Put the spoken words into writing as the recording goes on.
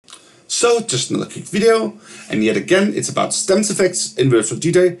So just another quick video, and yet again it's about Stems+FX in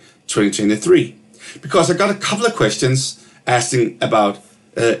VDJ 2023, because I got a couple of questions asking about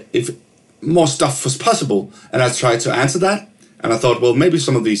if more stuff was possible, and I tried to answer that, and I thought, well, maybe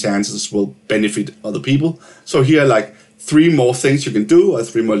some of these answers will benefit other people. So here are like 3 more things you can do, or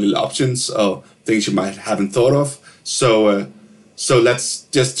 3 more little options, or things you might haven't thought of. So let's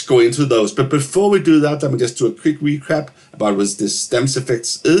just go into those. But before we do that, let me just do a quick recap about what this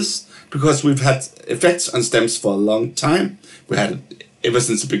Stems+FX is, because we've had effects on stems for a long time. We had it ever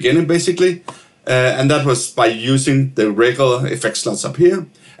since the beginning, basically. And that was by using the regular effect slots up here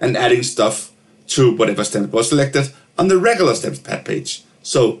and adding stuff to whatever stem was selected on the regular stems pad page.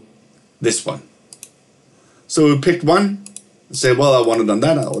 So this one. So we picked one and say, well, I want it on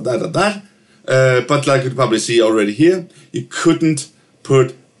that or that or that. But like you can probably see already here, you couldn't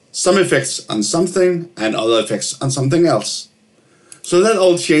put some effects on something and other effects on something else. So that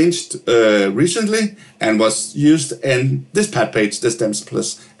all changed recently and was used in this pad page, the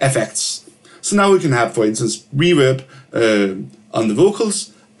Stems+FX. So now we can have, for instance, reverb on the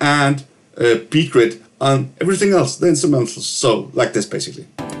vocals and Beatgrid on everything else, the instrumentals. So like this basically.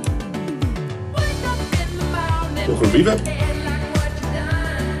 Vocal reverb.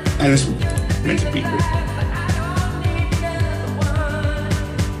 And it's meant to Beatgrid.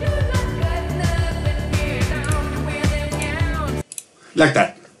 Like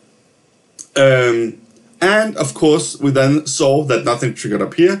that. And of course, we then saw that nothing triggered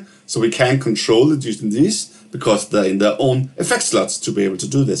up here, so we can control it using these because they're in their own effect slots to be able to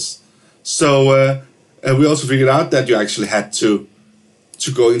do this. So we also figured out that you actually had to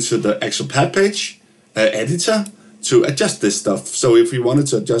go into the actual pad page editor to adjust this stuff. So if we wanted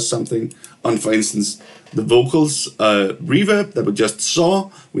to adjust something on, for instance, the vocals reverb that we just saw,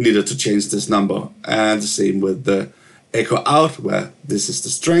 we needed to change this number. And the same with the echo out, where this is the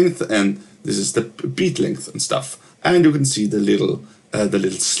strength and this is the beat length and stuff. And you can see the little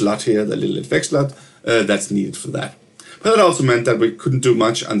slot here, the little effect slot that's needed for that. But that also meant that we couldn't do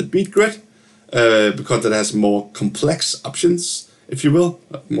much on the Beatgrid because it has more complex options, if you will,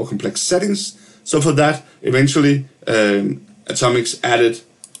 more complex settings. So for that, eventually Atomics added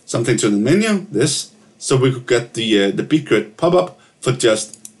something to the menu, this, so we could get the Beatgrid pop-up for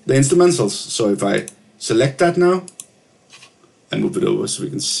just the instrumentals. So if I select that now and move it over so we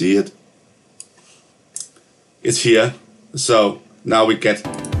can see it, it's here. So now we get,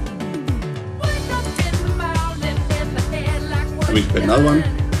 we get another one.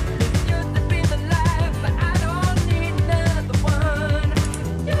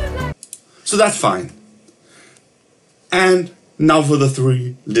 So that's fine. And now for the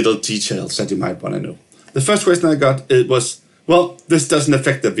 3 little details that you might want to know. The first question I got was, well, this doesn't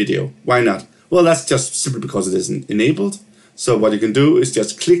affect the video. Why not? Well, that's just simply because it isn't enabled. So what you can do is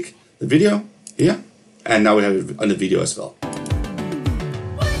just click the video here, and now we have it on the video as well.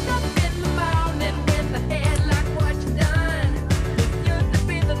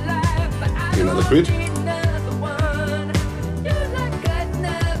 Another grid.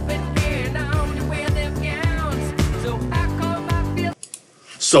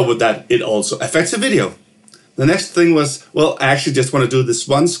 So with that, it also affects the video. The next thing was, well, I actually just want to do this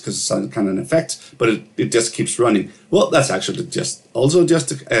once because it's kind of an effect, but it just keeps running. Well, that's actually just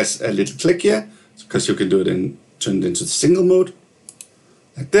as a little click here, because you can do it turn it into the single mode,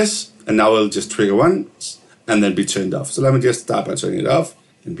 like this, and now it'll just trigger once and then be turned off. So let me just start by turning it off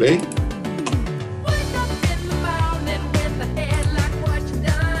and play.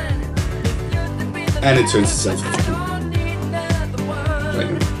 And it turns itself off.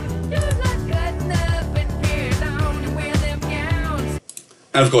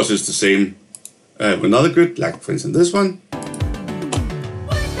 And of course it's the same with another grid, like for instance this one.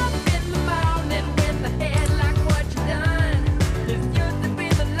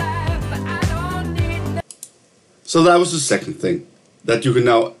 So that was the second thing, that you can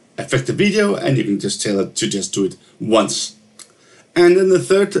now affect the video and you can just tell it to just do it once. And then the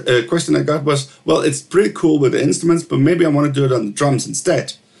third question I got was, well, it's pretty cool with the instruments, but maybe I want to do it on the drums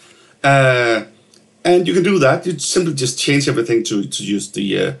instead. And you can do that. You simply just change everything to use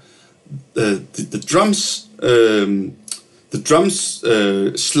the drums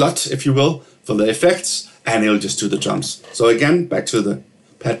slot, if you will, for the effects, and it'll just do the drums. So again, back to the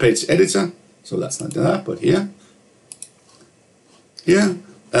pad page editor. So that's not that, but here,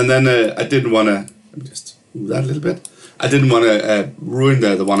 and then I didn't want to. Let me just move that a little bit. I didn't want to ruin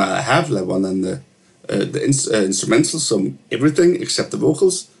the one I have, the one on the instrumentals, so everything except the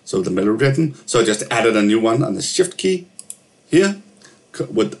vocals, so the melody rhythm. So I just added a new one on the shift key here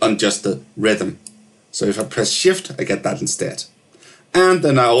on just the rhythm. So if I press shift, I get that instead. And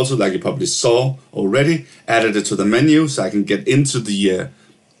then I also, like you probably saw already, added it to the menu so I can get into the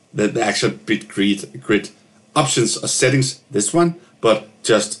actual Beatgrid options or settings, this one, but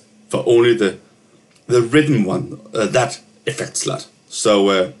just for only the written one, that effect slot.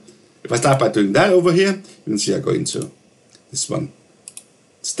 So if I start by doing that over here, you can see I go into this one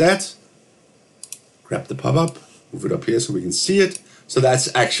instead, grab the pop-up, move it up here so we can see it. So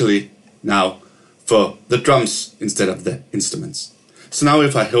that's actually now for the drums instead of the instruments. So now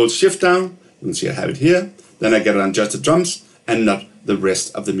if I hold shift down, you can see I have it here, then I get on just the drums and not the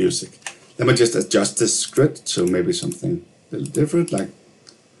rest of the music. Let me just adjust this grid to maybe something a little different, like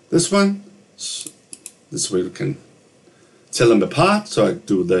this one. So this way we can tell them apart. So I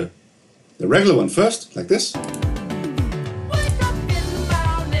do the regular one first, like this.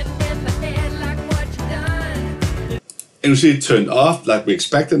 And you see it turned off like we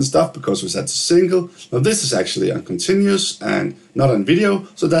expected and stuff because we set to single. Now this is actually on continuous and not on video,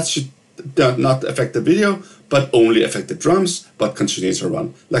 so that should not affect the video, but only affect the drums, but continue to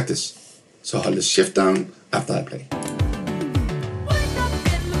run like this. So hold the shift down after I play.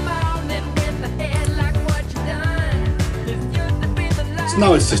 So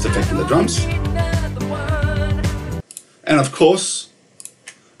now it's just affecting the drums. And of course,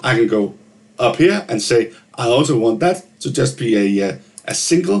 I can go up here and say, I also want that to just be a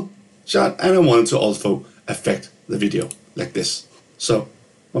single shot, and I want it to also affect the video like this. So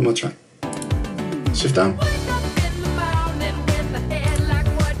one more try. Shift down.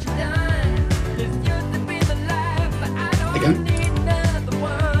 Again.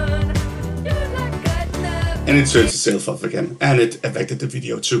 And it turns itself off again, and it affected the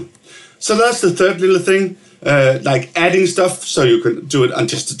video too. So that's the third little thing, like adding stuff, so you can do it on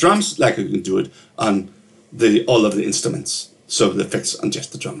just the drums, like you can do it on all of the instruments. So the effects on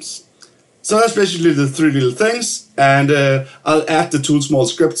just the drums. So that's basically the three little things, and I'll add the two small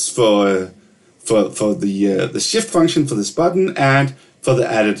scripts for the shift function for this button and for the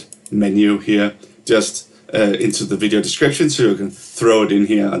added menu here, just into the video description, so you can throw it in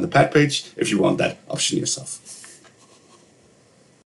here on the pad page if you want that option yourself.